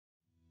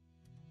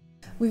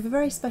We have a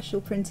very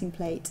special printing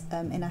plate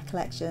in our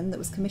collection that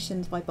was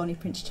commissioned by Bonnie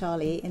Prince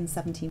Charlie in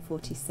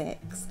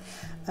 1746.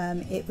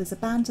 It was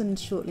abandoned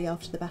shortly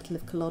after the Battle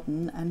of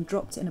Culloden and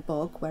dropped in a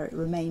bog where it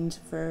remained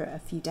for a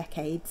few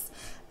decades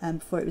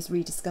before it was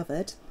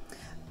rediscovered.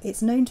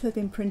 It's known to have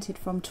been printed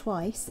from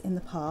twice in the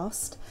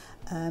past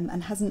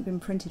and hasn't been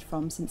printed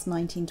from since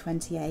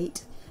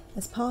 1928.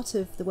 As part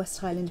of the West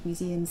Highland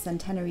Museum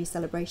centenary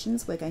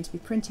celebrations, we're going to be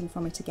printing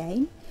from it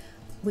again.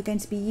 We're going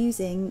to be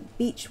using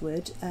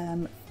beechwood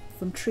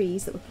from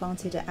trees that were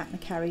planted at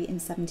Achnacarry in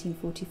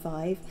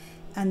 1745,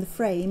 and the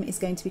frame is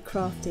going to be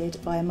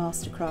crafted by a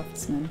master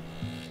craftsman.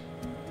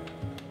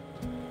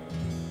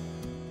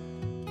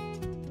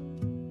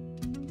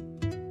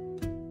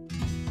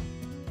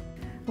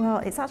 Well,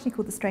 it's actually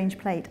called the Strange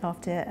Plate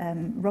after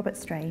Robert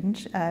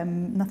Strange.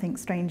 Nothing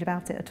strange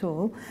about it at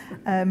all.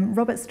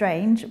 Robert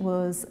Strange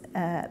was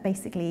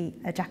basically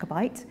a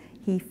Jacobite.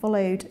 He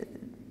followed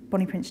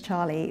Bonnie Prince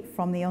Charlie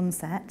from the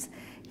onset.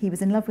 He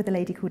was in love with a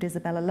lady called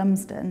Isabella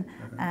Lumsden,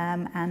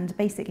 and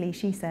basically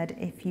she said,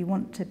 if you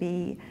want to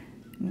be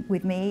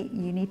with me,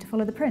 you need to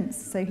follow the prince,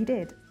 so he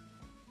did.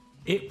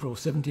 April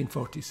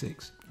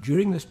 1746.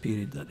 During this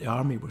period that the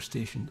army were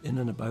stationed in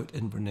and about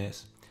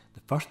Inverness,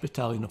 the 1st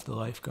Battalion of the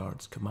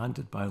Lifeguards,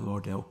 commanded by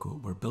Lord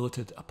Elcho, were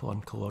billeted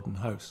upon Culloden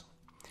House.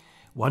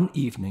 One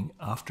evening,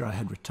 after I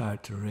had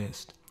retired to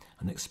rest,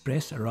 an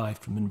express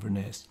arrived from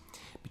Inverness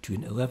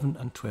between 11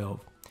 and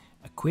 12,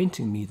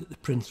 acquainting me that the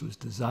Prince was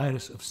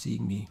desirous of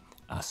seeing me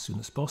as soon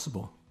as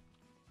possible.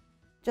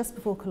 Just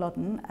before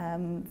Culloden,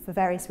 for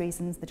various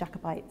reasons, the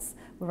Jacobites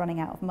were running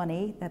out of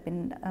money. There had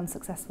been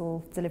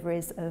unsuccessful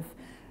deliveries of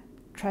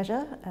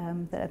treasure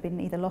that had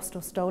been either lost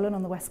or stolen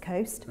on the west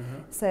coast.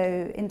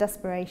 So in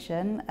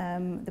desperation,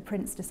 the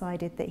Prince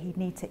decided that he'd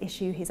need to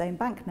issue his own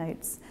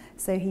banknotes.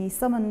 So he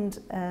summoned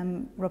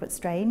Robert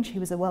Strange, who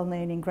was a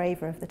well-known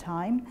engraver of the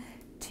time,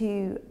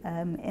 to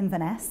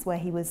Inverness, where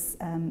he was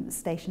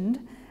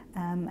stationed.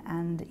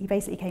 And he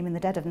basically came in the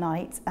dead of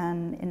night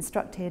and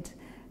instructed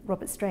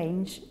Robert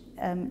Strange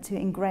to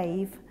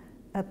engrave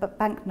a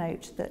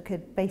banknote that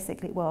could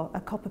basically, well,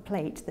 a copper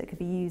plate that could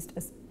be used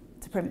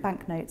to print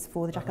banknotes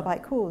for the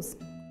Jacobite cause. He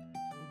told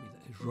me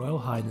that His Royal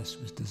Highness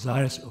was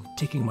desirous of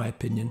taking my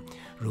opinion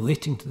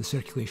relating to the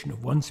circulation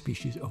of one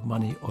species of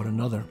money or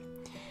another,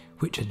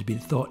 which had been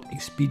thought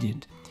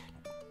expedient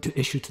to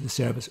issue to the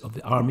service of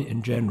the army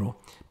in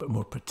general, but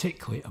more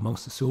particularly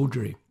amongst the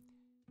soldiery.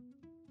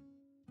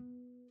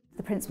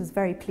 The Prince was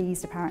very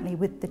pleased apparently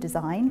with the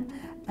design,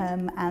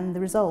 and the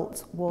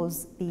result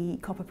was the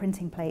copper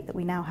printing plate that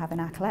we now have in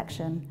our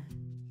collection.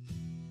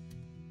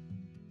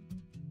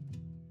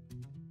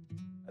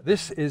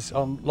 This is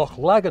on Loch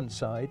Lagan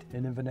side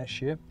in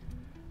Inverness,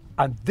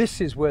 and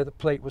this is where the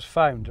plate was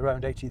found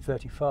around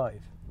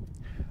 1835.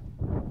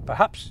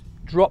 Perhaps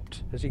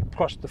dropped as he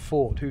crossed the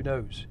ford, who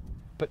knows.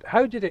 But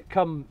how did it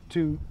come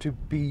to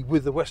be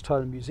with the West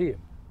Highland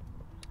Museum?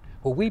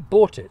 Well, we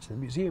bought it, the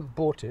museum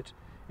bought it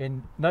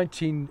in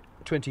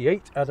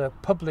 1928 at a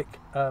public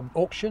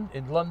auction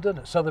in London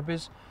at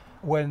Sotheby's,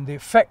 when the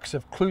effects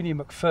of Clooney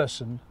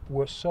Macpherson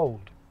were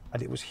sold.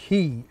 And it was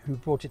he who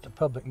brought it to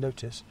public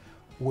notice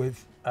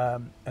with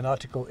an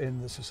article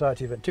in the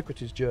Society of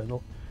Antiquities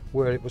Journal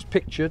where it was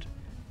pictured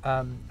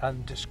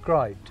and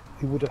described.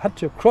 He would have had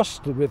to cross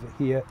the river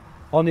here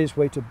on his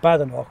way to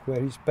Badenoch,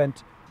 where he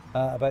spent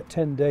about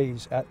 10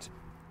 days at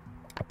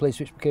a place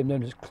which became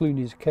known as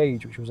Clooney's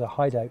Cage, which was a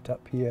hideout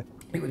up here.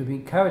 It would have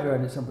been carried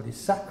around in somebody's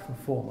sack for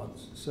 4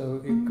 months, so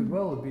it could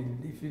well have been,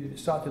 if it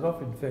started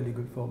off in fairly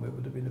good form, it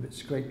would have been a bit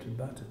scraped and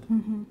battered.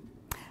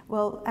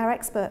 Well, our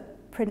expert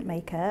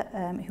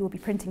printmaker, who will be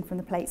printing from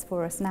the plates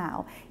for us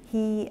now,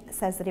 he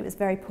says that it was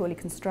very poorly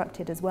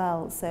constructed as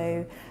well.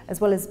 So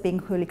as well as being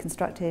poorly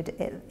constructed,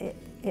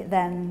 it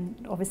then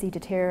obviously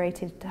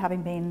deteriorated,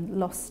 having been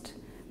lost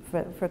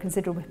for a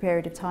considerable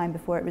period of time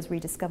before it was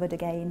rediscovered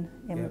again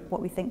in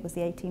what we think was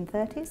the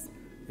 1830s.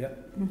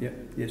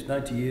 Yes,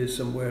 90 years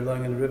somewhere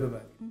lying in the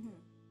riverbank.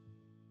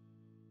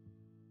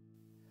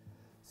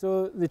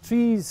 So the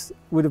trees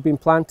would have been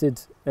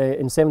planted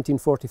in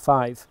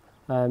 1745,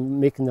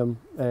 making them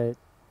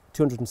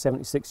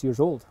 276 years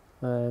old.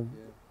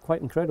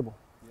 Quite incredible.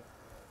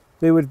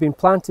 They would have been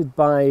planted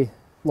by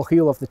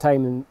Lochiel of the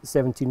time in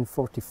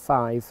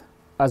 1745,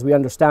 as we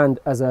understand,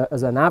 as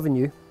an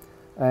avenue.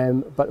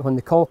 But when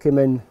the call came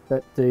in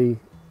that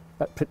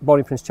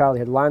Bonnie Prince Charlie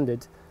had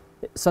landed,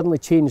 it suddenly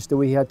changed the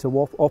way he had to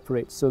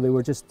operate. So they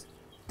were just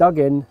dug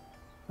in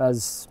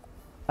as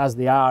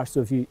they are.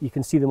 So if you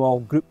can see them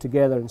all grouped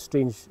together in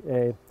strange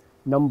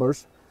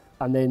numbers.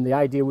 And then the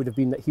idea would have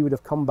been that he would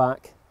have come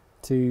back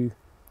to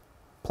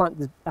plant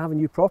the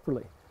avenue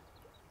properly.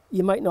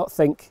 You might not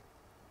think,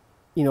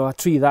 you know, a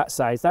tree that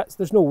size,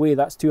 there's no way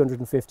that's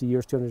 250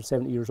 years,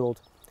 270 years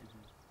old.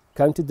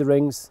 Counted the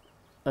rings,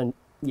 and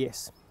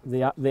yes,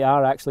 they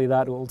are actually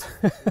that old.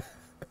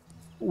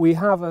 We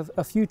have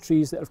a few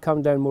trees that have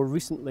come down more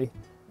recently,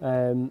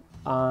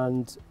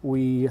 and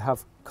we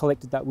have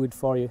collected that wood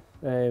for you.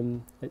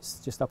 It's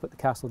just up at the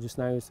castle just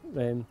now,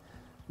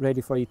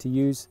 ready for you to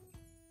use.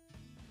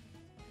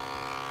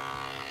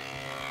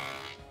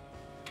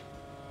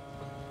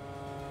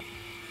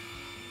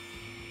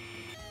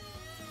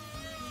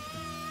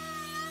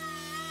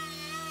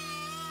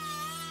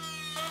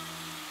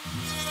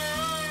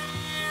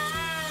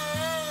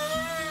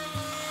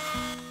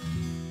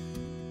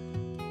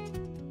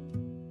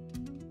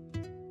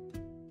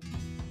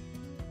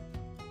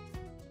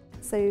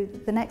 So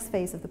the next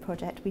phase of the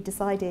project, we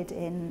decided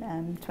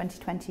in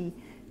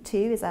 2022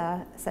 is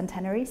our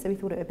centenary, so we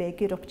thought it would be a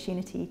good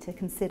opportunity to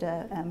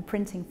consider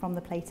printing from the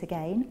plate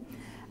again.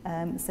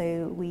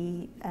 So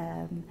we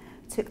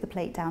took the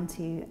plate down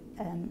to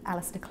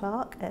Alistair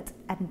Clark at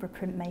Edinburgh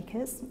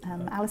Printmakers.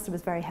 Alistair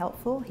was very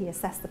helpful. He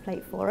assessed the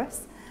plate for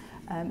us.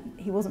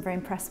 He wasn't very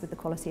impressed with the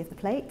quality of the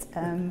plate,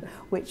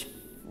 which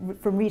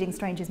from reading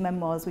Strange's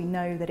memoirs, we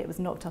know that it was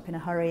knocked up in a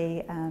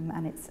hurry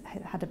and it's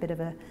had a bit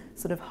of a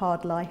sort of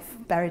hard life,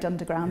 buried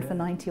underground for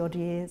 90 odd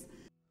years.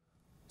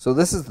 So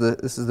this is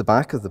the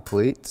back of the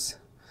plate,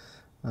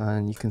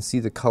 and you can see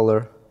the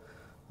colour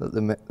that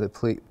the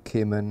plate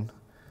came in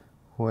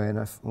when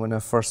I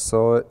first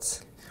saw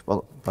it.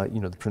 Well, but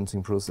the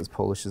printing process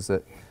polishes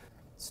it.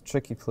 It's a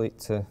tricky plate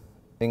to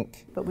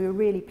ink. But we were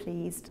really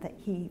pleased that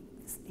he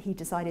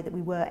decided that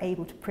we were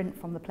able to print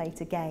from the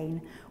plate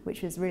again,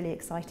 which was really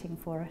exciting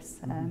for us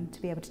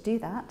to be able to do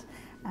that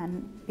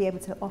and be able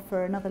to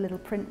offer another little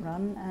print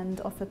run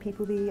and offer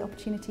people the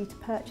opportunity to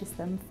purchase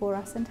them for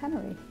our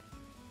centenary.